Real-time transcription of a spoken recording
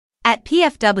At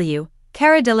PFW,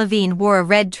 Cara Delevingne wore a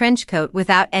red trench coat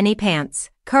without any pants.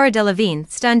 Cara Delevingne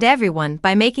stunned everyone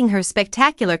by making her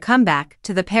spectacular comeback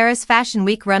to the Paris Fashion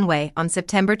Week runway on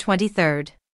September 23.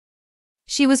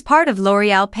 She was part of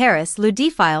L'Oréal Paris Le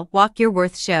Défilé Walk Your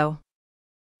Worth show.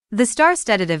 The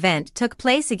star-studded event took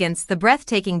place against the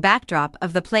breathtaking backdrop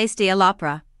of the Place de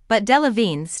l'Opéra, but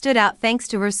Delevingne stood out thanks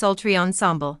to her sultry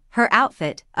ensemble. Her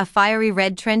outfit, a fiery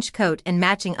red trench coat and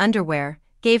matching underwear,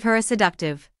 gave her a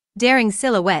seductive, daring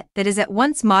silhouette that is at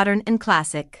once modern and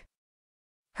classic.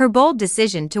 Her bold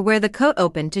decision to wear the coat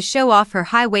open to show off her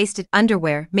high-waisted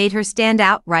underwear made her stand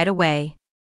out right away.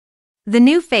 The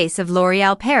new face of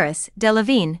L'Oréal Paris,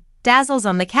 Delevingne, dazzles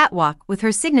on the catwalk with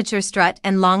her signature strut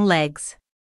and long legs.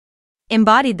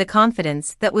 Embodied the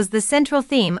confidence that was the central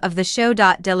theme of the show.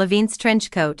 Delevingne's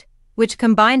trench coat, which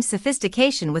combined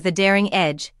sophistication with a daring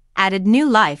edge, added new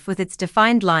life with its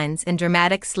defined lines and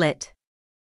dramatic slit.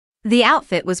 The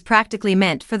outfit was practically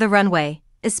meant for the runway,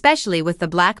 especially with the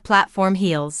black platform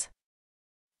heels.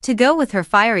 To go with her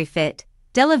fiery fit,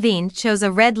 Delevingne chose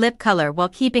a red lip color while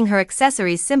keeping her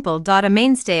accessories simple. A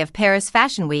mainstay of Paris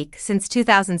Fashion Week since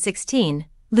 2016,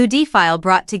 Le Défilé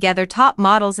brought together top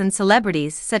models and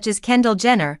celebrities such as Kendall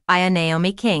Jenner,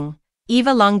 Naomi King, Eva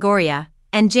Longoria,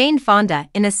 and Jane Fonda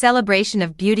in a celebration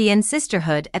of beauty and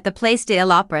sisterhood at the Place de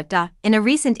l'Opéra. In a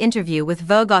recent interview with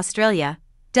Vogue Australia,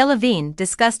 Delevingne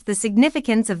discussed the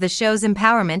significance of the show's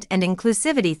empowerment and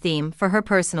inclusivity theme for her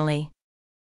personally.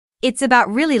 "It's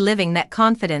about really living that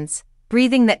confidence,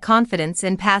 breathing that confidence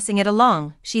and passing it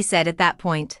along," she said at that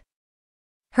point.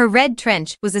 Her red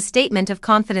trench was a statement of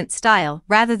confident style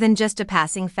rather than just a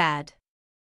passing fad.